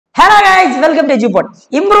Hello guys, welcome to Eduport.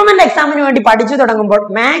 Improvement exam ന് വേണ്ടി പഠിച്ചു തുടങ്ങുമ്പോൾ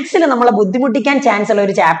മാത്സിൽ നമ്മളെ ബുദ്ധിമുട്ടിക്കാൻ ചാൻസ് ഉള്ള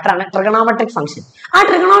ഒരു ചാപ്റ്റർ ആണ് ട്രിഗണോമെട്രിക് ഫംഗ്ഷൻ. ആ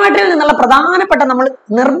ട്രിഗണോമെട്രിയിൽ നിന്നുള്ള പ്രധാനപ്പെട്ട നമ്മൾ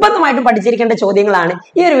നിർബന്ധമായിട്ടും പഠിച്ചിരിക്കേണ്ട ചോദ്യങ്ങളാണ്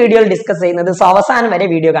ഈ ഒരു വീഡിയോയിൽ ഡിസ്കസ് ചെയ്യുന്നത്. സോ അവസാനം വരെ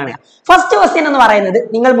വീഡിയോ കാണുക. ഫസ്റ്റ് ക്വസ്റ്റ്യൻ എന്ന് പറയുന്നത്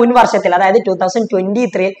നിങ്ങൾ മുൻ വർഷത്തിൽ അതായത്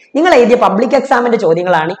 2023 നിങ്ങൾ എഴുതിയ പബ്ലിക് എക്സാമിന്റെ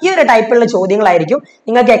ചോദ്യങ്ങളാണ്. ഈ ഒരു ടൈപ്പിലുള്ള ചോദ്യങ്ങളായിരിക്കും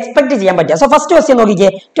നിങ്ങൾക്ക് എക്സ്പെക്ട് ചെയ്യാൻ പറ്റുക. സോ ഫസ്റ്റ് ക്വസ്റ്റ്യൻ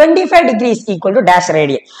നോക്കിക്കേ, 25 degree is equal to dash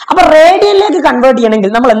radian. അപ്പൊ റേഡിയനിലേക്ക് കൺവേർട്ട്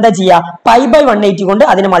ചെയ്യണമെങ്കിൽ നമ്മൾ എന്താ ചെയ്യുക? π/180 കൊണ്ട്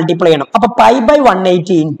അതിനെ മൾട്ടിപ്ലൈ ചെയ്യണം. അപ്പൊ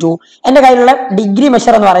π/180 ഇൻറ്റു എന്റെ കയ്യിലുള്ള ഡിഗ്രി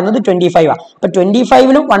മെഷർ എന്ന് പറയുന്നത് 25 ആണ്. അപ്പൊ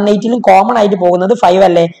 25ലും 180ലും കോമൺ ആയിട്ട് പോകുന്നത് 5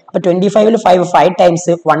 അല്ലേ? അപ്പൊ 25ൽ 5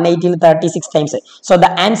 times, 180ൽ 36 times. So the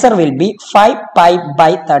answer will be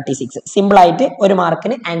 5π/36. Simple ആയിട്ട് ഒരു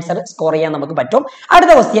മാർക്കിന് ആൻസർ സ്കോർ ചെയ്യാൻ നമുക്ക് പറ്റും.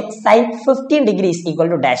 അടുത്ത question, sign 15 degree is equal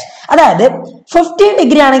to dash. അതായത് 15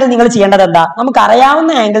 ഡിഗ്രി ആണെങ്കിൽ നിങ്ങൾ ചെയ്യേണ്ടത് എന്താ? നമുക്ക്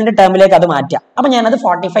അറിയാവുന്ന ആംഗിളിന്റെ ടേമിലേക്ക് അത് മാറ്റാം. അപ്പൊ ഞാനത്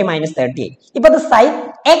 45 - 30 ആയി. ഇപ്പൊ അത് സൈൻ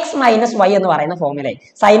എക്സ് മൈനസ് വൈ എന്ന് പറയുന്ന ഫോമിലായി.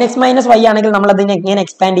 സൈൻ എക്സ് മൈനസ് വൈ ആണെങ്കിൽ നമ്മൾ അതിനെ എങ്ങനെ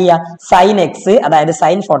എക്സ്പാൻഡ് ചെയ്യുക? സൈൻ എക്സ് അതായത്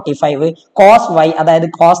സൈൻ 45, കോസ് വൈ അതായത്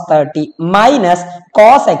കോസ് 30 മൈനസ്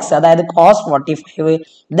കോസ് എക്സ് അതായത് കോസ് 45,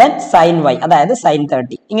 ദെൻ സൈൻ വൈ അതായത് സൈൻ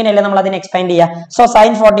 30. ഇങ്ങനെയല്ലേ നമ്മൾ അതിനെ എക്സ്പാൻഡ് ചെയ്യുക. സോ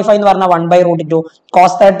സൈൻ 45 എന്ന് പറഞ്ഞാൽ 1/√2,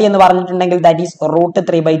 കോസ് 30 എന്ന് പറഞ്ഞിട്ടുണ്ടെങ്കിൽ that is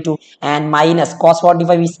 √3/2 and minus cos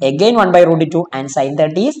 45 is again 1/√2 and sign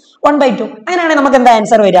 30 is 1/2. അങ്ങനെയാണെങ്കിൽ നമുക്ക് എന്താ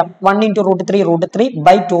ആൻസർ വരിക? 1 ×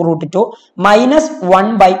 √3/2√2 മൈനസ്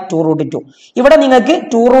 1/2√2. ഇവിടെ നിങ്ങൾക്ക്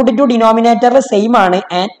 2√2 ഡിനോമിനേറ്ററിൽ സെയിം ആണ്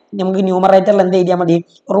ആൻഡ് നമുക്ക് ന്യൂമറേറ്ററിൽ എന്ത് എഴുതിയാൽ മതി?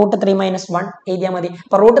 √3 - 1 എഴുതിയാൽ മതി.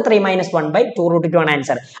 അപ്പൊ √3 - 1/2√2 ആണ്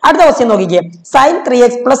ആൻസർ. അടുത്ത ക്വസ്റ്റ്യൻ നോക്കിക്കേ, sign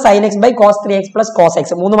 3x + sin x cos 3x + cos x.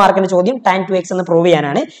 3 മാർക്കിന്റെ ചോദ്യം tan 2x എന്ന് പ്രൂവ്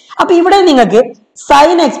ചെയ്യാനാണ്. അപ്പൊ ഇവിടെ നിങ്ങൾക്ക്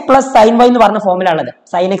sin x + sin y എന്ന് പറഞ്ഞ ഫോർമുല ഉള്ളത്.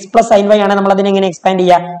 sin x + sin y ആണ്. നമ്മൾ അതിനെ എങ്ങനെ എക്സ്പാൻഡ്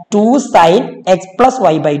ചെയ്യുക? 2 sin x +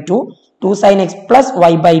 y/2, 2 sin x +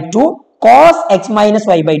 y/2 cos x -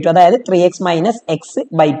 y/2 അതായത് 3x -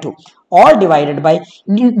 x/2 all divided by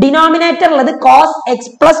denominator ഉള്ളത് cos x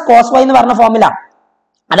 + cos y എന്ന് പറഞ്ഞ ഫോർമുല.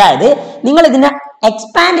 അതായത് നിങ്ങൾ ഇതിനെ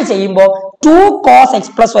എക്സ്പാൻഡ് ചെയ്യുമ്പോൾ 2 cos x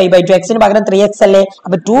 + y/2, എക്സിന് പകരം 3x അല്ലേ?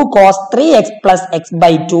 അപ്പൊ 2 cos 3x +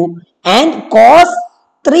 x/2 and cos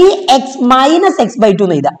 3x - x/2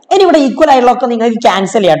 എന്ന് എഴുതാം. ഇനി ഇവിടെ ഈക്വൽ ആയിട്ടുള്ളതൊക്കെ നിങ്ങൾക്ക്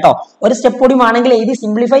ക്യാൻസൽ ചെയ്യാം കേട്ടോ. ഒരു സ്റ്റെപ്പ് കൂടി ആണെങ്കിൽ എഴുതി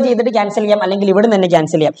സിംപ്ലിഫൈ ചെയ്തിട്ട് ക്യാൻസൽ ചെയ്യാം, അല്ലെങ്കിൽ ഇവിടെ തന്നെ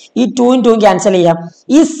ക്യാൻസൽ ചെയ്യാം. ഈ 2 × 2 ക്യാൻസൽ ചെയ്യാം.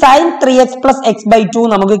 ഈ sin 3x + x/2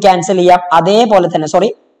 നമുക്ക് ക്യാൻസൽ ചെയ്യാം. അതേപോലെ തന്നെ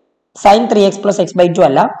sin 3x + x/2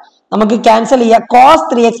 അല്ല, നമുക്ക് ക്യാൻസൽ ചെയ്യാം. cos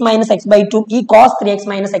 3x - x/2, ഈ cos 3x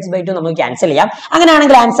 - x/2 നമുക്ക് ക്യാൻസൽ ചെയ്യാം.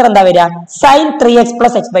 അങ്ങനെയാണെങ്കിൽ ആൻസർ എന്താ വരിക? sin 3x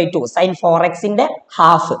 + x/2 sin 4xന്റെ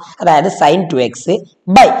half അതായത് sin 2x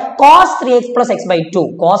by cos 3x + x/2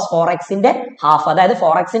 cos 4xന്റെ half അതായത്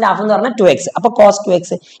 4xന്റെ ഹാഫ് എന്ന് പറഞ്ഞാൽ 2x. അപ്പൊ cos 2x.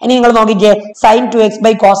 ഇനി നിങ്ങൾ നോക്കിക്കേ, sin 2x /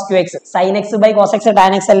 cos 2x, sin x / cos x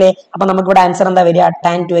tan x അല്ലേ? അപ്പൊ നമുക്ക് ഇവിടെ ആൻസർ എന്താ വരിക?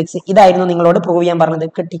 tan 2x. ഇതായിരുന്നു നിങ്ങളോട് പ്രൂവ് ചെയ്യാൻ പറഞ്ഞത്.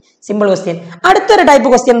 കിട്ടി. Simple question. അടുത്തൊരു ടൈപ്പ്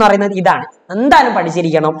ക്വസ്റ്റ്യൻ എന്ന് പറയുന്നത് ഇതാണ്. എന്തായാലും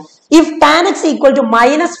പഠിച്ചിരിക്കണം. If tan x equal to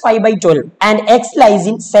 -5/12 and x lies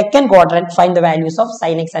in second quadrant, find the values of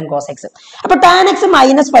sin x and cos x. അപ്പൊ tan x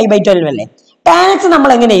 -5/12 അല്ലേ? tan x നമ്മൾ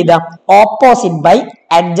എങ്ങനെ എഴുതാം? ഓപ്പോസിറ്റ് ബൈ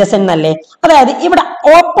അഡ്ജസന്റ് അല്ലേ? അതായത് ഇവിടെ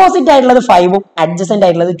ഓപ്പോസിറ്റ് ആയിട്ടുള്ളത് 5ഉം അഡ്ജസന്റ്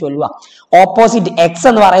ആയിട്ടുള്ളത് 12 ആണ്. ഓപ്പോസിറ്റ് x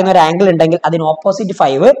എന്ന് പറയുന്ന ഒരു ആംഗിൾ ഉണ്ടെങ്കിൽ അതിന് ഓപ്പോസിറ്റ്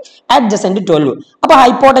 5, അഡ്ജസന്റ് 12. അപ്പൊ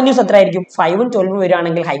ഹൈപ്പോട്ടന്യൂസ് എത്ര ആയിരിക്കും? 5ഉം 12ഉം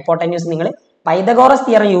വരികയാണെങ്കിൽ ഹൈപ്പോട്ടന്യൂസ് നിങ്ങൾ പൈതഗോറസ്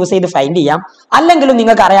തിയറം യൂസ് ചെയ്ത് ഫൈൻഡ് ചെയ്യാം. അല്ലെങ്കിലും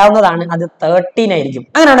നിങ്ങൾക്ക് അറിയാവുന്നതാണ്, അത് 13 ആയിരിക്കും.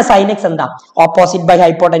 അങ്ങനെയാണ് sin x എന്താ? Opposite by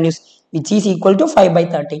hypotenuse which is equal to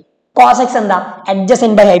 5/13. cos x എന്താ?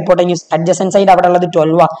 Adjacent by hypotenuse, adjacent side അവിടെ ഉള്ളത്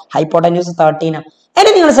 12 ആണ്, ഹൈപ്പോട്ടന്യൂസ് 13 ആണ്.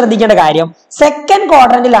 ഇനി നിങ്ങൾ ശ്രദ്ധിക്കേണ്ട കാര്യം, സെക്കൻഡ്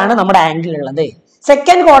ക്വാഡ്രന്റിലാണ് നമ്മുടെ ആംഗിൾ ഉള്ളത്.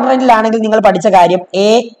 സെക്കൻഡ് ക്വാഡ്രന്റിലാണെങ്കിൽ നിങ്ങൾ പഠിച്ച കാര്യം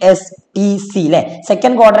ASTC അല്ലെ?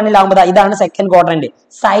 സെക്കൻഡ് ക്വാഡ്രന്റിലാകുമ്പോൾ ഇതാണ് സെക്കൻഡ് ക്വാഡ്രന്റ്.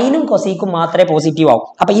 സൈനും കൊസീക്കും മാത്രമേ പോസിറ്റീവ് ആവും.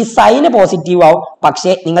 അപ്പൊ ഈ സൈന് പോസിറ്റീവ് ആവും,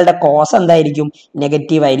 പക്ഷേ നിങ്ങളുടെ കോസ് എന്തായിരിക്കും?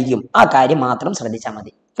 നെഗറ്റീവ് ആയിരിക്കും. ആ കാര്യം മാത്രം ശ്രദ്ധിച്ചാൽ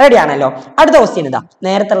മതി. റെഡി ആണല്ലോ? അടുത്ത ക്വസ്റ്റ്യൻ ഇതാ,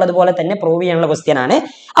 നേരത്തെ ഉള്ളതുപോലെ തന്നെ പ്രൂവ് ചെയ്യാനുള്ള ക്വസ്റ്റ്യൻ ആണ്.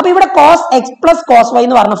 അപ്പൊ ഇവിടെ cos x + cos y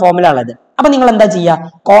എന്ന് പറഞ്ഞ ഫോർമുല ഉള്ളത്. അപ്പൊ നിങ്ങൾ എന്താ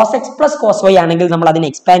ചെയ്യുക? cos x + cos y ആണെങ്കിൽ നമ്മൾ അതിനെ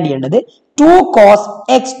എക്സ്പാൻഡ് ചെയ്യേണ്ടത് 2 cos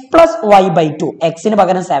x + y/2, എക്സിന്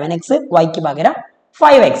പകരം 7x, വൈക്ക് പകരം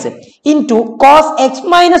 5x into cos x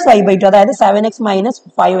 - y/2 അതായത് 7x -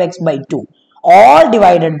 5x/2 all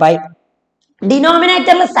divided by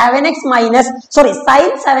ഡിനോമിനേറ്ററിൽ sin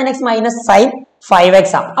 7x - sin 5x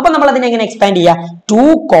ആണ്. അപ്പൊ നമ്മൾ അതിനെ എങ്ങനെ എക്സ്പാൻഡ് ചെയ്യുക? 2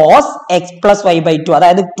 cos x + y/2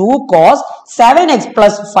 അതായത് 2 cos 7x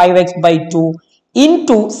 + 5x/2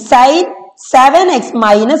 into sin 7x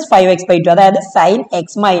 - 5x/2 അതായത് sin x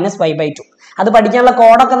 - y/2. അത് പഠിക്കാനുള്ള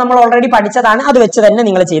കോഡൊക്കെ നമ്മൾ ഓൾറെഡി പഠിച്ചതാണ്. അത് വെച്ച് തന്നെ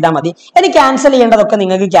നിങ്ങൾ ചെയ്താൽ മതി. ഇനി ക്യാൻസൽ ചെയ്യേണ്ടതൊക്കെ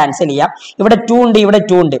നിങ്ങൾക്ക് ക്യാൻസൽ ചെയ്യാം. ഇവിടെ 2 ഉണ്ട്, ഇവിടെ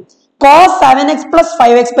 2 ഉണ്ട്. cos 7x +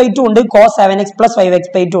 5x/2 ഉണ്ട്, cos 7x +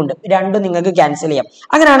 5x/2 ഉണ്ട്. രണ്ടും നിങ്ങൾക്ക് ക്യാൻസൽ ചെയ്യാം.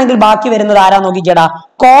 അങ്ങനെയാണെങ്കിൽ ബാക്കി വരുന്നത് ആരാ നോക്കിക്കേടാ?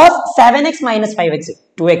 cos 7x - 5x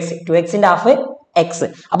 2x, 2xന്റെ half X.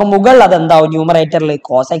 അപ്പൊ മുകളിൽ അത് എന്താവും? ന്യൂമറേറ്ററിൽ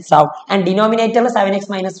കോസ് എക്സ് ആവും ആൻഡ് ഡിനോമിനേറ്ററിൽ 7x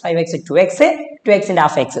minus 5x 2x 2xന്റെ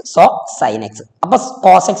half X. So sine X. അപ്പൊ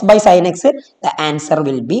cos X by sine X the answer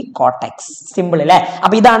will be coat X. Simple അല്ലേ?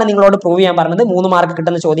 അപ്പൊ ഇതാണ് നിങ്ങളോട് പ്രൂവ് ചെയ്യാൻ പറഞ്ഞത്. 3 മാർക്ക്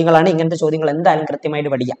കിട്ടുന്ന ചോദ്യങ്ങളാണ്. ഇങ്ങനത്തെ ചോദ്യങ്ങൾ എന്തായാലും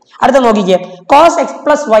കൃത്യമായിട്ട് പഠിക്കുക. അടുത്ത നോക്കിക്കേ, cos X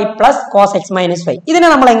plus Y plus cos X minus Y. ഇതിനെ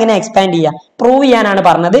നമ്മൾ എങ്ങനെ എക്സ്പാൻഡ് ചെയ്യുക? പ്രൂവ് ചെയ്യാനാണ്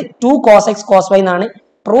പറഞ്ഞത്. 2 കോസ് എക്സ് കോസ് വൈ എന്നാണ്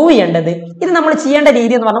പ്രൂവ് ചെയ്യേണ്ടത്. ഇത് നമ്മൾ ചെയ്യേണ്ട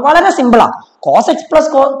രീതി എന്ന് പറഞ്ഞാൽ വളരെ സിമ്പിളാ. കോസ് എക്സ്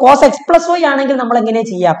പ്ലസ് വൈ ആണെങ്കിൽ നമ്മൾ എങ്ങനെ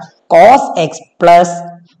ചെയ്യാം? കോസ് എക്സ് പ്ലസ്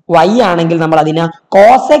വൈ ആണെങ്കിൽ നമ്മൾ അതിനെ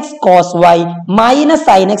cos X cos Y minus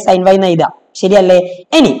sign x sine y എന്ന് എഴുതാം. ശരിയല്ലേ?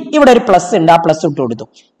 ഇനി ഇവിടെ ഒരു പ്ലസ് ഉണ്ട്, ആ പ്ലസ് ഇട്ട് കൊടുത്തു.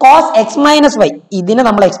 കോസ് എക്സ് മൈനസ് വൈ ഇതിനെ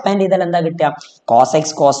നമ്മൾ എക്സ്പാൻഡ് ചെയ്താൽ എന്താ കിട്ടുക? Cos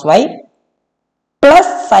X cos Y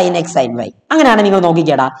plus sine x sine y. അങ്ങനെയാണ് നിങ്ങൾ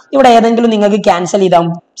നോക്കിക്കേടാ. ഇവിടെ ഏതെങ്കിലും നിങ്ങൾക്ക് ക്യാൻസൽ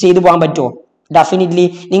ചെയ്തു പോകാൻ പറ്റുമോ? ഡെഫിനറ്റ്ലി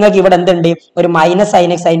നിങ്ങൾക്ക് ഇവിടെ എന്തുണ്ട്? ഒരു minus sign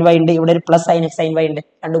x sine y ഉണ്ട്, ഇവിടെ ഒരു plus sine x sine y ഉണ്ട്.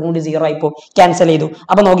 രണ്ടും കൂടി 0 ആയിപ്പോ ക്യാൻസൽ ചെയ്തു.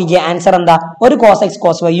 അപ്പൊ നോക്കിക്കേ, ആൻസർ എന്താ? ഒരു കോസ് എക്സ്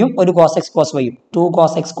കോസ് വൈയും ഒരു cos X cos വൈയും. 2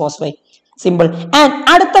 cos X cos Y. Simple. And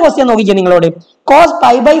അടുത്ത ക്വസ്റ്റ്യൻ നോക്കിക്കേ നിങ്ങളോട്. Cos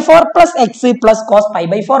pi by 4 plus X plus cos pi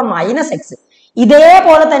by 4 minus X.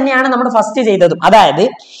 ഇതേപോലെ തന്നെയാണ് നമ്മൾ ഫസ്റ്റ് ചെയ്തതും. അതായത്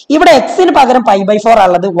ഇവിടെ എക്സിന് പകരം പൈ ബൈ 4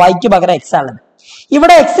 ഉള്ളത്, വൈക്ക് പകരം എക്സ് ഉള്ളത്.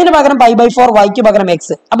 ഇവിടെ എക്സിന് പകരം പൈ ബൈ 4, വൈക്ക് പകരം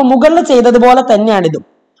എക്സ്. അപ്പൊ മുകളിൽ ചെയ്തതുപോലെ തന്നെയാണ് ഇതും.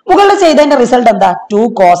 മുകളിൽ ചെയ്തതിന്റെ റിസൾട്ട് എന്താ? 2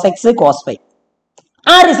 കോസ് എക്സ് കോസ് വൈ.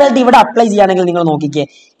 ആ റിസൾട്ട് ഇവിടെ അപ്ലൈ ചെയ്യുകയാണെങ്കിൽ നിങ്ങൾ നോക്കിക്കേ,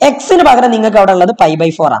 എക്സിന് പകരം നിങ്ങൾക്ക് അവിടെ ഉള്ളത് പൈ ബൈ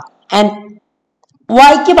 4 ആ ആൻഡ്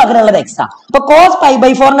വൈക്ക് പകരം ഉള്ളത് എക്സ് ആ. അപ്പൊ കോസ് പൈ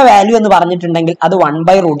ബൈ 4ന്റെ വാല്യൂ എന്ന് പറഞ്ഞിട്ടുണ്ടെങ്കിൽ അത്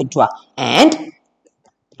 1/√2 ആ ആൻഡ്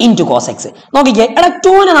ഇൻറ്റു കോസ് എക്സ്. നോക്കിക്കേ, എടാ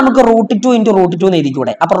 2നെ നമുക്ക് √2 ഇൻറ്റു √2 എന്ന്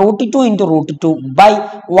എഴുതിക്കൂടെ? അപ്പൊ √2 into √2 by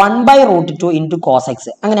 1/√2 into cos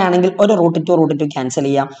X. അങ്ങനെയാണെങ്കിൽ ഒരു √2 ക്യാൻസൽ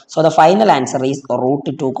ചെയ്യാം. So the final answer is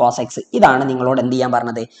 √2 cos X. ഇതാണ് നിങ്ങളോട് എന്ത് ചെയ്യാൻ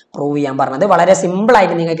പറഞ്ഞത്? പ്രൂവ് ചെയ്യാൻ പറഞ്ഞത്. വളരെ സിമ്പിൾ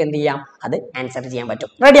ആയിട്ട് നിങ്ങൾക്ക് എന്ത് ചെയ്യാം? അത് ആൻസർ ചെയ്യാൻ പറ്റും.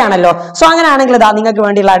 റെഡി ആണല്ലോ? സോ അങ്ങനെയാണെങ്കിൽ ഇതാ നിങ്ങൾക്ക്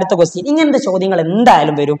വേണ്ടിയുള്ള അടുത്ത ക്വസ്റ്റ്യൻ. ഇങ്ങനത്തെ ചോദ്യങ്ങൾ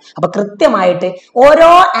എന്തായാലും വരും. അപ്പൊ കൃത്യമായിട്ട് ഓരോ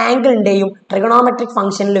ആംഗിളിന്റെയും ട്രിഗണോമെട്രിക്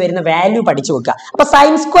ഫംഗ്ഷനിൽ വരുന്ന വാല്യൂ പഠിച്ചു വെക്കുക. അപ്പൊ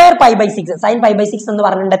sine square pi by 6, sine pi by 6 എന്ന്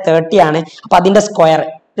പറഞ്ഞിട്ട് 30 ആണ്. അപ്പൊ അതിന്റെ സ്ക്വയർ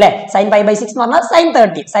അല്ലെ? സൈൻ പൈ ബൈ 6 എന്ന് പറഞ്ഞാൽ സൈൻ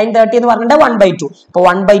 30. സൈൻ 30 എന്ന് പറഞ്ഞിട്ട് 1/2. അപ്പൊ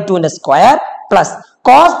 1/2ന്റെ square plus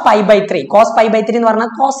cos pi by 3. Cos pi by 3 എന്ന്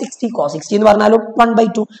പറഞ്ഞാൽ കോസ് 60. കോസ് 60 എന്ന് പറഞ്ഞാലും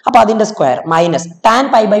 1/2. അപ്പൊ അതിന്റെ square minus tan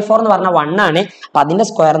pi by 4 എന്ന് പറഞ്ഞാൽ 1 ആണ്. അപ്പൊ അതിന്റെ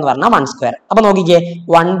സ്ക്വയർ എന്ന് പറഞ്ഞാൽ 1 സ്ക്വയർ. അപ്പൊ നോക്കിക്കേ,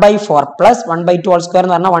 1/4 പ്ലസ് 1/2 ഹോൾ സ്ക്വയർ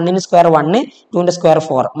എന്ന് പറഞ്ഞാൽ 1ന്റെ സ്ക്വയർ 1, 2ന്റെ സ്ക്വയർ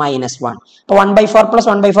 4 മൈനസ് 1. അപ്പൊ 1/4 പ്ലസ്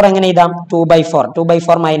 1/4 എങ്ങനെ എഴുതാം?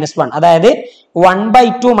 2/4 മൈനസ് 1. അതായത്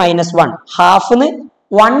 1/2 മൈനസ് 1. ഹാഫിന്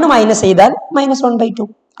 1 മൈനസ് ചെയ്താൽ മൈനസ് 1/2.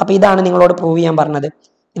 അപ്പൊ ഇതാണ് നിങ്ങളോട് പ്രൂവ് ചെയ്യാൻ പറഞ്ഞത്.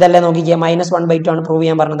 ഇതല്ലേ? നോക്കിക്കേ, മൈനസ് 1/2 ആണ് പ്രൂവ്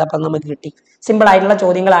ചെയ്യാൻ പറഞ്ഞത്. അപ്പൊ നമുക്ക് കിട്ടി. സിമ്പിൾ ആയിട്ടുള്ള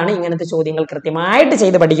ചോദ്യങ്ങളാണ്. ഇങ്ങനത്തെ ചോദ്യങ്ങൾ കൃത്യമായിട്ട്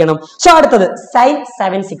ചെയ്ത് പഠിക്കണം. സോ അടുത്തത് സൈൻ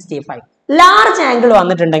 765. ലാർജ് ആംഗിൾ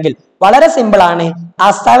വന്നിട്ടുണ്ടെങ്കിൽ വളരെ സിമ്പിൾ ആണ്. ആ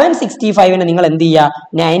 765നെ നിങ്ങൾ എന്ത് ചെയ്യുക?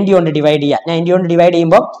 90 കൊണ്ട് ഡിവൈഡ് ചെയ്യുക. 90 കൊണ്ട് ഡിവൈഡ്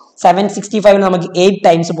ചെയ്യുമ്പോൾ 765 നമുക്ക് 8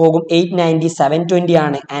 ടൈംസ് പോകും. 8 90 720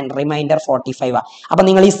 ആണ് ആൻഡ് റിമൈൻഡർ 45 ആ. അപ്പൊ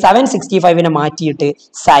നിങ്ങൾ ഈ 765നെ മാറ്റിയിട്ട്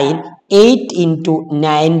സൈൻ 8 ഇൻറ്റു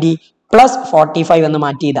 90 പ്ലസ് 45 എന്ന്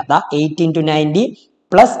മാറ്റി ചെയ്താ 8 ഇൻറ്റു 90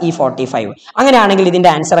 പ്ലസ് ഈ 45. അങ്ങനെയാണെങ്കിൽ ഇതിന്റെ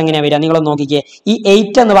ആൻസർ എങ്ങനെയാ വരിക? നിങ്ങൾ നോക്കിക്കേ, ഈ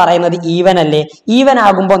 8 എന്ന് പറയുന്നത് ഈവൻ അല്ലേ? ഈവൻ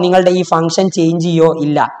ആകുമ്പോൾ നിങ്ങളുടെ ഈ ഫംഗ്ഷൻ ചേഞ്ച് ചെയ്യോ?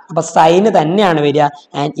 ഇല്ല. അപ്പൊ സൈന് തന്നെയാണ് വരിക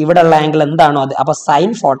ആൻഡ് ഇവിടെ ഉള്ള ആംഗിൾ എന്താണോ അത്. അപ്പൊ സൈൻ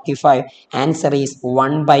 45 ആൻസർ ഈസ്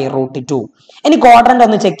 1/√2. ഇനി ക്വാഡ്രന്റ്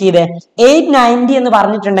ഒന്ന് ചെക്ക് ചെയ്തേ. 890 എന്ന്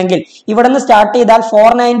പറഞ്ഞിട്ടുണ്ടെങ്കിൽ ഇവിടെ നിന്ന് സ്റ്റാർട്ട് ചെയ്താൽ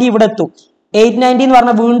 490 ഇവിടെ എത്തും. 890 എന്ന്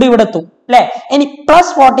പറഞ്ഞാൽ വീണ്ടും ഇവിടെ എത്തും അല്ലെ? ഇനി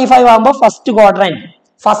പ്ലസ് 45 ആകുമ്പോൾ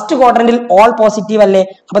ഫസ്റ്റ് ക്വാഡ്രന്റിൽ ഓൾ പോസിറ്റീവ് അല്ലേ?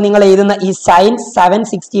 അപ്പൊ നിങ്ങൾ എഴുതുന്ന ഈ സൈൻ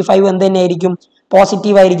 765 എന്ത് തന്നെ ആയിരിക്കും?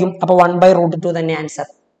 പോസിറ്റീവ് ആയിരിക്കും. അപ്പൊ 1/√2 തന്നെ ആൻസർ.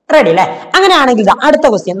 റെഡി അല്ലേ? അങ്ങനെയാണെങ്കിൽ അടുത്ത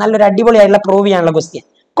ക്വസ്റ്റ്യൻ നല്ലൊരു അടിപൊളിയായിട്ടുള്ള പ്രൂവ് ചെയ്യാനുള്ള question.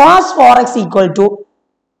 cos 4x equal to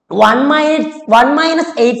 1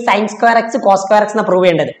 minus 8 sine square X cos square X എന്ന് പ്രൂവ്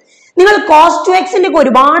ചെയ്യേണ്ടത്. നിങ്ങൾ cos 2x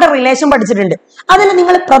ഒരുപാട് റിലേഷൻ പഠിച്ചിട്ടുണ്ട്. അതിൽ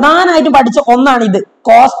നിങ്ങൾ പ്രധാനമായിട്ടും പഠിച്ച ഒന്നാണ് ഇത്.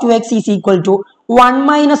 cos 2x is equal to 1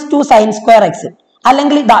 minus 2 sine square X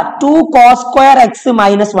അല്ലെങ്കിൽ 2 cos സ്ക്വയർ എക്സ്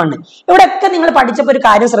മൈനസ് 1. ഇവിടെയൊക്കെ നിങ്ങൾ പഠിച്ചപ്പോൾ ഒരു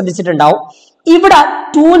കാര്യം ശ്രദ്ധിച്ചിട്ടുണ്ടാവും. ഇവിടെ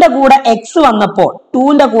 2ന്റെ കൂടെ എക്സ് വന്നപ്പോൾ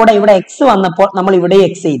ഇവിടെ എക്സ് വന്നപ്പോൾ നമ്മൾ ഇവിടെ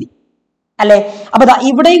എക്സ് എഴുതി അല്ലെ? അപ്പൊ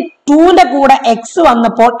ഇവിടെ 2ന്റെ കൂടെ എക്സ്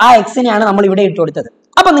വന്നപ്പോൾ ആ എക്സിനെയാണ് നമ്മൾ ഇവിടെ ഇട്ട് കൊടുത്തത്.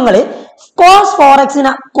 അപ്പൊ നിങ്ങൾ cos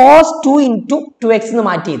 4x-നെ cos 2 ഇൻറ്റു 2x എന്ന്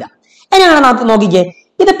മാറ്റി ചെയ്ത. എങ്ങനെയാണ് നമുക്ക് നോക്കിക്കേ.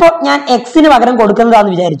 ഇതിപ്പോ ഞാൻ എക്സിന് പകരം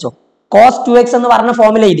കൊടുക്കുന്നതാന്ന് വിചാരിച്ചോ? cos 2x എന്ന് പറഞ്ഞ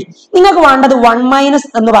ഫോർമുല എഴുതി. നിങ്ങൾക്ക് വേണ്ടത് 1 മൈനസ്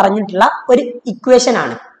എന്ന് പറഞ്ഞിട്ടുള്ള ഒരു ഇക്വേഷൻ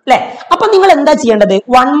ആണ് അല്ലെ? അപ്പൊ നിങ്ങൾ എന്താ ചെയ്യേണ്ടത്?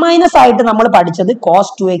 1 മൈനസ് ആയിട്ട് നമ്മൾ പഠിച്ചത് cos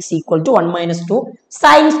 2x equal to 1 minus 2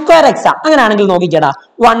 sine square X ആ. അങ്ങനെയാണെങ്കിൽ നോക്കിക്കേടാ,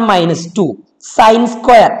 1 മൈനസ് 2 സൈൻ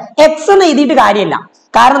സ്ക്വയർ എക്സ് എന്ന് എഴുതിയിട്ട് കാര്യമില്ല.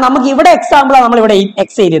 കാരണം നമുക്ക് ഇവിടെ എക്സാമ്പിൾ നമ്മൾ ഇവിടെ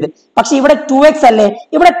എക്സ് എഴുതിയത്, പക്ഷെ ഇവിടെ 2x അല്ലേ,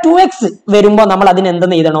 ഇവിടെ 2x വരുമ്പോൾ നമ്മൾ അതിന്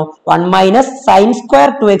എന്തെന്ന് എഴുതണോ, 1 മൈനസ് സൈൻ സ്ക്വയർ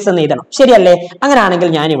 2x എന്ന് എഴുതണം, ശരിയല്ലേ? അങ്ങനെയാണെങ്കിൽ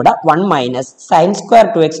ഞാൻ ഇവിടെ 1 മൈനസ് സൈൻ സ്ക്വയർ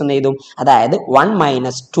 2x എന്ന് എഴുതും, അതായത് 1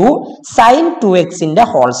 minus 2 sign 2x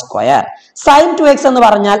whole square. Sign 2x എന്ന്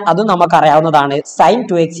പറഞ്ഞാൽ അതും നമുക്ക് അറിയാവുന്നതാണ്, sign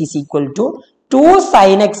 2x is equal to 2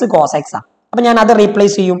 sign X cos X ആണ്. അപ്പൊ ഞാൻ അത്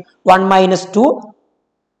റീപ്ലേസ് ചെയ്യും, 1 minus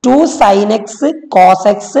 2 sin x cos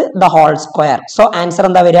x the whole square. So answer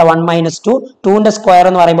എന്താ വരിക, 1 minus 2, 2ന്റെ സ്ക്വയർ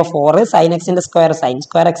എന്ന് പറയുമ്പോൾ 4, sin x ന്റെ square sin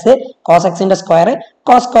square x, cos x ന്റെ square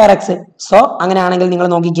cos square x. So അങ്ങനെയാണെങ്കിൽ നിങ്ങൾ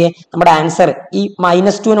നോക്കിക്കേ, നമ്മുടെ ആൻസർ ഈ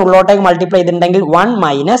 -2 ഉള്ളോട്ടേക്ക് മൾട്ടിപ്ലൈ ചെയ്തിട്ടുണ്ടെങ്കിൽ 1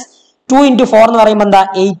 മൈനസ് 2 into 4 എന്ന് പറയുമ്പോൾ എന്താ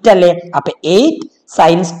 8 അല്ലേ, അപ്പൊ 8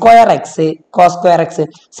 sin square x cos square x.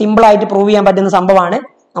 Simple ആയിട്ട് പ്രൂവ് ചെയ്യാൻ പറ്റുന്ന സംഭവമാണ്.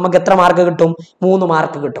 നമുക്ക് എത്ര മാർക്ക് കിട്ടും, 3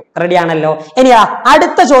 മാർക്ക് കിട്ടും. റെഡി ആണല്ലോ? ഇനി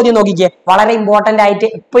അടുത്ത ചോദ്യം നോക്കിക്കേ, വളരെ ഇമ്പോർട്ടന്റ് ആയിട്ട്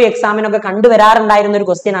ഇപ്പോൾ എക്സാമിനൊക്കെ കണ്ടുവരാറുണ്ടായിരുന്ന ഒരു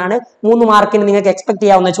ക്വസ്റ്റ്യൻ ആണ്, 3 മാർക്കിന് നിങ്ങൾക്ക് എക്സ്പെക്ട്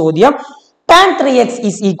ചെയ്യാവുന്ന ചോദ്യം. tan 3x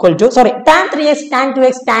is equal to tan 3x tan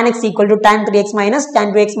 2x tan x equal to tan 3x minus tan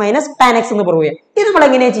 2x minus tan x എന്ന് പ്രൂവ് ചെയ്യാം. ഇത് നമ്മൾ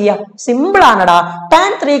എങ്ങനെയാ ചെയ്യാം? സിമ്പിൾ ആണടാ. tan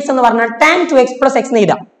 3x എന്ന് പറഞ്ഞാൽ tan 2x plus x എന്ന്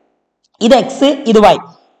എഴുതാം. ഇത് x, ഇത് y.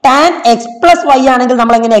 tan x plus y ആണെങ്കിൽ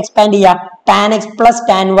നമ്മൾ എങ്ങനെ എക്സ്പാൻഡ് ചെയ്യാം, tan x plus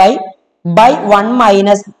tan y by 1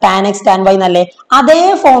 minus tan x tan y എന്നല്ലേ. അതേ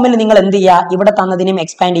ഫോമിൽ നിങ്ങൾ എന്ത് ചെയ്യുക, ഇവിടെ തന്നതിനും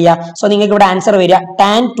എക്സ്പാൻഡ് ചെയ്യുക. സോ നിങ്ങൾക്ക് ഇവിടെ ആൻസർ വരിക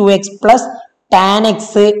tan 2x plus tan x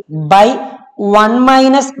by 1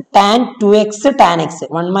 minus tan 2x tan x,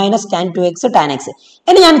 1 minus tan 2x tan x.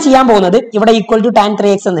 ഇനി ഞാൻ ചെയ്യാൻ പോകുന്നത് ഇവിടെ ഈക്വൽ ടു tan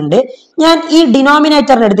 3x എന്നുണ്ട്, ഞാൻ ഈ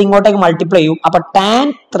ഡിനോമിനേറ്ററിനെ എടുത്ത് ഇങ്ങോട്ടേക്ക് മൾട്ടിപ്ലൈ ചെയ്യും. അപ്പൊ tan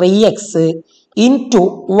 3x into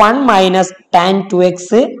 1 minus tan 2x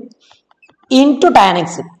into tan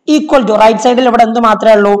x equal to right സൈഡിൽ ഇവിടെ എന്ത്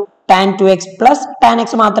മാത്രമേ ഉള്ളൂ, tan 2x plus tan x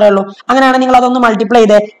മാത്രമേ ഉള്ളൂ. അങ്ങനെയാണ് നിങ്ങൾ അതൊന്ന് മൾട്ടിപ്ലൈ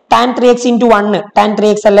ചെയ്തേ. tan 3x into 1, tan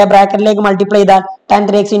 3x അല്ലേ, ബ്രാക്കറ്റിലേക്ക് മൾട്ടിപ്ലൈ ചെയ്താൽ tan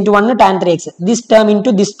 3x into 1 tan 3x, this term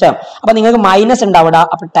into this term. അപ്പൊ നിങ്ങൾക്ക് മൈനസ് ഉണ്ടാവുക,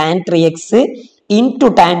 അപ്പൊ tan 3x into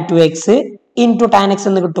tan 2x into tan x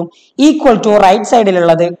എന്ന് കിട്ടും. Equal to right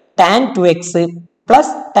സൈഡിലുള്ളത് tan 2x plus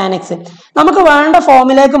tan x. നമുക്ക് വേണ്ട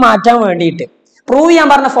ഫോമിലേക്ക് മാറ്റാൻ വേണ്ടിയിട്ട്, പ്രൂവ് ചെയ്യാൻ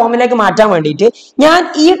പറഞ്ഞ ഫോമിലേക്ക് മാറ്റാൻ വേണ്ടിയിട്ട് ഞാൻ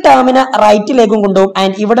ഈ ടേമിനെ റൈറ്റിലേക്കും കൊണ്ടുപോകും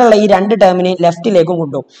ആൻഡ് ഇവിടെ ഉള്ള ഈ 2 ടേമിനെ ലെഫ്റ്റിലേക്കും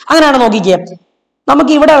കൊണ്ടുപോകും. അങ്ങനെയാണ് നോക്കിക്കേ,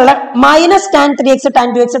 നമുക്ക് ഇവിടെ ഉള്ള minus tan 3x tan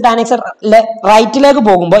 2x tan x റൈറ്റിലേക്ക്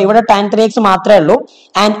പോകുമ്പോൾ ഇവിടെ tan 3x മാത്രമേ ഉള്ളൂ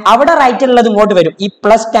ആൻഡ് അവിടെ റൈറ്റിലുള്ളത് ഇങ്ങോട്ട് വരും. ഈ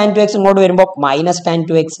പ്ലസ് tan 2x ഇങ്ങോട്ട് വരുമ്പോൾ minus tan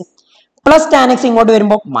 2x, plus tan x ഇങ്ങോട്ട്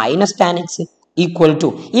വരുമ്പോൾ minus tan x equal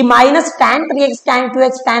to ഈ minus tan 3x tan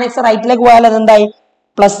 2x tan x റൈറ്റിലേക്ക് പോയാൽ അതെന്തായി,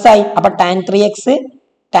 പ്ലസ് ആയി. അപ്പൊ tan 3x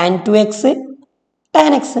tan 2x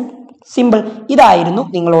tan x. Simple. ഇതായിരുന്നു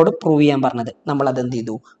നിങ്ങളോട് പ്രൂവ് ചെയ്യാൻ പറഞ്ഞത്. നമ്മൾ അത് എന്ത്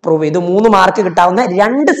ചെയ്തു, പ്രൂവ് ചെയ്തു. 3 മാർക്ക് കിട്ടാവുന്ന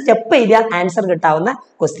 2 സ്റ്റെപ്പ് എഴുതിയാൽ ആൻസർ കിട്ടാവുന്ന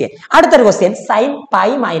ക്വസ്റ്റ്യൻ. അടുത്തൊരു question, sine pi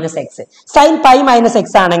minus X. Sine pi minus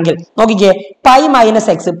X ആണെങ്കിൽ നോക്കിക്കേ, പൈ മൈനസ്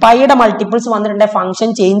എക്സ്, പൈയുടെ മൾട്ടിപ്പിൾസ് വന്നിട്ടുണ്ടെങ്കിൽ ഫംഗ്ഷൻ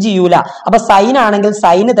ചേഞ്ച് ചെയ്യൂല. അപ്പൊ സൈൻ ആണെങ്കിൽ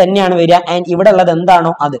സൈന് തന്നെയാണ് വരിക ആൻഡ് ഇവിടെ ഉള്ളത്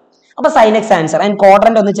എന്താണോ അത്. അപ്പൊ sign X answer. And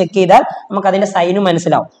quadrant ഒന്ന് ചെക്ക് ചെയ്താൽ നമുക്ക് അതിന്റെ സൈനും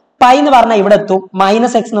മനസ്സിലാവും. പൈ എന്ന് പറഞ്ഞാൽ ഇവിടെ എത്തും,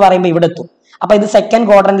 മൈനസ് എക്സ് എന്ന് പറയുമ്പോൾ ഇവിടെ എത്തും. അപ്പൊ ഇത് സെക്കൻഡ്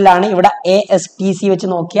ക്വാഡ്രന്റിലാണ്. ഇവിടെ ASTC വെച്ച്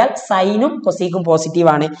നോക്കിയാൽ സൈനും കൊസീക്കും പോസിറ്റീവ്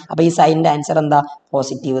ആണ്. അപ്പൊ ഈ സൈനിന്റെ ആൻസർ എന്താ,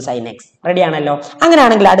 പോസിറ്റീവ് സൈൻ എക്സ്. റെഡി ആണല്ലോ?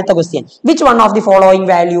 അങ്ങനെയാണെങ്കിൽ അടുത്ത question, which one of the following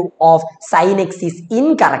value of sine X is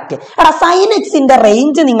incorrect. എടാ സൈൻ എക്സിന്റെ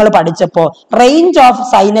റേഞ്ച് നിങ്ങൾ പഠിച്ചപ്പോ റേഞ്ച് ഓഫ്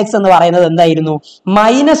സൈൻ എക്സ് എന്ന് പറയുന്നത് എന്തായിരുന്നു,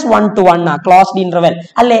 -1 to 1 ആ, ക്ലോസ്ഡ് ഇന്റർവെൽ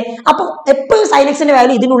അല്ലേ. അപ്പൊ എപ്പോഴും സൈൻ എക്സിന്റെ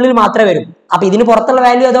വാല്യൂ ഇതിനുള്ളിൽ മാത്രമേ വരും. അപ്പൊ ഇതിന് പുറത്തുള്ള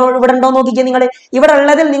വാല്യൂ അതോ ഇവിടെ ഉണ്ടോ നോക്കിക്കേ നിങ്ങൾ. ഇവിടെ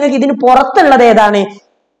ഉള്ളതിൽ നിങ്ങൾക്ക് ഇതിന് പുറത്തുള്ളത് ഏതാണ്,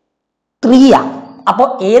 3 ആ. അപ്പൊ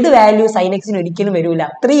ഏത് വാല്യൂ സൈൻ എക്സിന് ഒരിക്കലും വരൂല,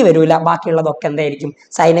 3 വരൂല. ബാക്കിയുള്ളതൊക്കെ എന്തായിരിക്കും,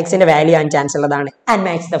 സൈൻ എക്സിന്റെ വാല്യൂ ആൻഡ് ചാൻസ് ഉള്ളതാണ്. And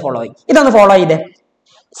max the following. ഇതൊന്ന് ഫോളോ ചെയ്തേ.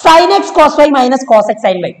 Sign X cos Y minus cos x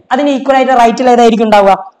sine y, അതിന് ഈക്വൽ ആയിട്ട് റൈറ്റിൽ ഏതായിരിക്കും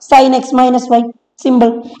ഉണ്ടാവുക, sign X minus Y. Simple.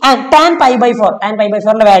 And tan pi by 4, tan pi by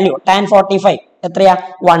 4ന്റെ value tan 45 എത്രയാ,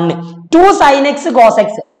 1. 2 sign X cos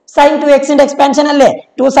X, sign 2x expansion അല്ലേ,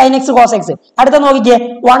 2 sign X cos X. അടുത്ത നോക്കിക്കേ,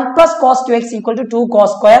 1 plus cos 2x equal to 2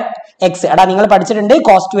 cos square X. എടാ നിങ്ങൾ പഠിച്ചിട്ടുണ്ട്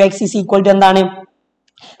cos 2x is equal to എന്താണ്,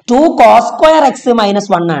 2 cos square X minus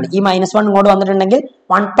 1 ആണ്. ഈ -1 ഇങ്ങോട്ട് വന്നിട്ടുണ്ടെങ്കിൽ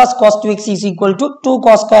 1 plus cos 2x is equal to 2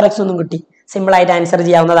 cos square X ഒന്നും കിട്ടി. സിമ്പിൾ ആയിട്ട് ആൻസർ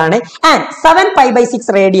ചെയ്യാവുന്നതാണ്. ആൻഡ് 7 പൈ ബൈ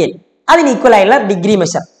 6 റേഡിയൻ, അതിന് ഈക്വൽ ആയിട്ടുള്ള ഡിഗ്രി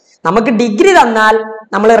മെഷർ. നമുക്ക് ഡിഗ്രി തന്നാൽ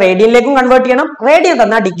നമ്മൾ റേഡിയനിലേക്കും കൺവേർട്ട് ചെയ്യണം, റേഡിയൻ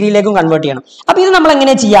തന്നാൽ ഡിഗ്രിയിലേക്കും കൺവേർട്ട് ചെയ്യണം. അപ്പൊ ഇത് നമ്മൾ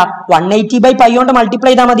എങ്ങനെ ചെയ്യാം, 180 ബൈ പൈ കൊണ്ട്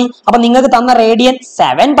മൾട്ടിപ്ലൈ ചെയ്താൽ മതി. അപ്പൊ നിങ്ങൾക്ക് തന്ന റേഡിയൻ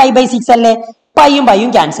 7 പൈ ബൈ 6 അല്ലേ,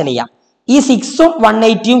 പൈയും ക്യാൻസൽ ചെയ്യാം. ഈ 6ഉം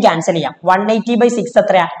 180യും ക്യാൻസൽ ചെയ്യാം. 180 ബൈ 6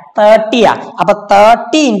 എത്രയാ, 30 ആ. അപ്പൊ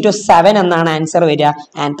 30 into 7 എന്നാണ് ആൻസർ വരിക.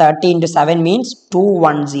 And 30 into 7 means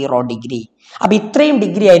 210 degree. അപ്പൊ ഇത്രയും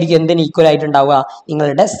ഡിഗ്രി ആയിരിക്കും എന്തിന് ഈക്വൽ ആയിട്ടുണ്ടാവുക,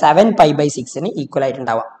 നിങ്ങളുടെ 7 പൈ ബൈ 6ന് ഈക്വൽ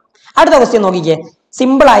ആയിട്ടുണ്ടാവുക. അടുത്ത ക്വസ്റ്റ്യൻ നോക്കിക്കേ,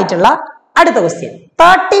 സിമ്പിൾ ആയിട്ടുള്ള അടുത്ത question,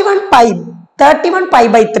 31 pi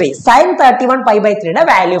by 3 sign 31 pi by 3യുടെ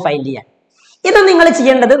value find ചെയ്യാൻ. ഇത് നിങ്ങൾ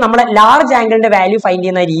ചെയ്യേണ്ടത് നമ്മളെ ലാർജ് ആംഗിളിന്റെ വാല്യൂ ഫൈൻഡ്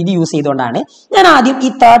ചെയ്യുന്ന രീതി യൂസ് ചെയ്തുകൊണ്ടാണ്. ഞാൻ ആദ്യം ഈ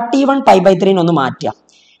 31π/3 ഒന്ന് മാറ്റാം.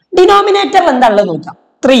 ഡിനോമിനേറ്റർ എന്താണുള്ളത് നോക്കാം,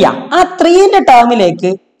 3 ആ. ആ 3ന്റെ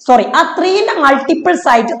ടേമിലേക്ക് ആ 3ന്റെ മൾട്ടിപ്പിൾസ്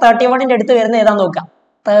ആയിട്ട് 31ന്റെ അടുത്ത് വരുന്ന ഏതാ നോക്കാം,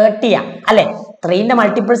 30 ആ അല്ലെ. 3ന്റെ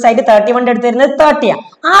മൾട്ടിപ്പിൾസ് ആയിട്ട് 31ന്റെ അടുത്ത് വരുന്നത് 30 ആ.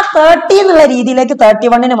 ആ 30 എന്നുള്ള രീതിയിലേക്ക്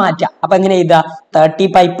 31നെ മാറ്റാം. അപ്പൊ എങ്ങനെ എഴുതാ,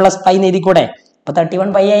 30π+π എന്ന് എഴുതി കൂടെ. അപ്പൊ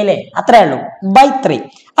 31π ആയില്ലേ, അത്രേ ഉള്ളൂ, /3.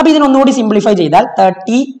 അപ്പൊ ഇതിനൊന്നുകൂടി സിംപ്ലിഫൈ ചെയ്താൽ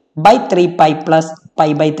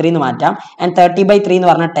 30/3π+π/3 എന്ന് മാറ്റാം. ആൻഡ് 30/3 എന്ന്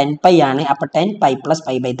പറഞ്ഞാൽ 10π ആണ്. അപ്പൊ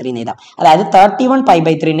 10π+π/3 എന്ന് എഴുതാം. അതായത്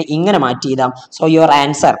 31π/3 ഇങ്ങനെ മാറ്റി എഴുതാം. സോ യുവർ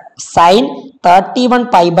ആൻസർ സൈൻ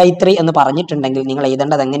 31π/3 എന്ന് പറഞ്ഞിട്ടുണ്ടെങ്കിൽ നിങ്ങൾ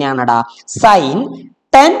എഴുതേണ്ടത് എങ്ങനെയാണടാ, സൈൻ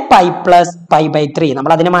 10π+π/3.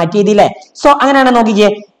 നമ്മൾ അതിനെ മാറ്റി എഴുതിയില്ലേ. സോ അങ്ങനെയാണ് നോക്കിക്കേ,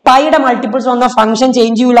 പൈയുടെ മൾട്ടിപ്പിൾസ് വന്ന ഫംഗ്ഷൻ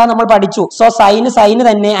ചേഞ്ച് ചെയ്യൂല നമ്മൾ പഠിച്ചു. സോ സൈന്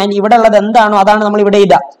തന്നെ, ആൻഡ് ഇവിടെ ഉള്ളത് എന്താണോ അതാണ് നമ്മൾ ഇവിടെ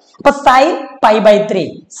എഴുതുക. അപ്പൊ സൈൻ π/3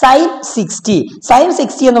 സൈൻ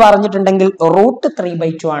 60 എന്ന് പറഞ്ഞിട്ടുണ്ടെങ്കിൽ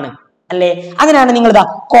 √3/2 ആണ് അല്ലേ. അങ്ങനെയാണ് നിങ്ങൾ ഇതാ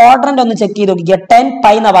ക്വാഡ്രന്റ് ഒന്ന് ചെക്ക് ചെയ്ത് നോക്കിക്കുക. 10π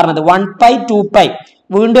എന്നാ പറഞ്ഞത്, 1π 2π,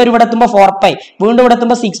 വീണ്ടും ഒരു ഇവിടെ എത്തുമ്പോ 4π, വീണ്ടും ഇവിടെ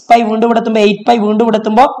എത്തുമ്പോ 6π, വീണ്ടും ഇവിടെ എത്തുമ്പോ 8π, വീണ്ടും ഇവിടെ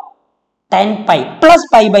എത്തുമ്പോ 10π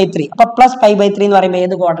 +π/3. അപ്പൊ +π/3 എന്ന് പറയുമ്പോൾ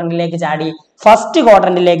ഏത് ക്വാഡ്രന്റിലേക്ക് ചാടി, ഫസ്റ്റ്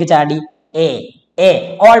ക്വാഡ്രന്റിലേക്ക് ചാടി, എ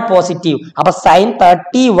ഓൾ പോസിറ്റീവ്. അപ്പൊ സൈൻ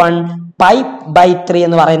 31π/3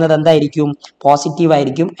 എന്ന് പറയുന്നത് എന്തായിരിക്കും, പോസിറ്റീവ്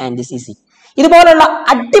ആയിരിക്കും. ആൻഡ് സി ഇതുപോലുള്ള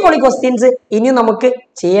അടിപൊളി ക്വസ്റ്റ്യൻസ് ഇനിയും നമുക്ക്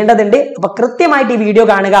ചെയ്യേണ്ടതുണ്ട്. അപ്പൊ കൃത്യമായിട്ട് ഈ വീഡിയോ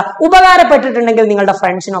കാണുക. ഉപകാരപ്പെട്ടിട്ടുണ്ടെങ്കിൽ നിങ്ങളുടെ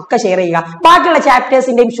ഫ്രണ്ട്സിനൊക്കെ ഷെയർ ചെയ്യുക. ബാക്കിയുള്ള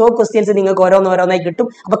ചാപ്റ്റേഴ്സിന്റെയും ഷോർട്ട് ക്വസ്റ്റ്യൻസ് നിങ്ങൾക്ക് ഓരോന്നോരോന്നായി കിട്ടും.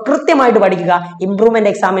 അപ്പൊ കൃത്യമായിട്ട് പഠിക്കുക.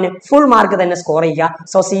 ഇംപ്രൂവ്മെന്റ് എക്സാമിന് ഫുൾ മാർക്ക് തന്നെ സ്കോർ ചെയ്യുക.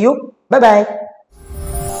 So C U, bye bye.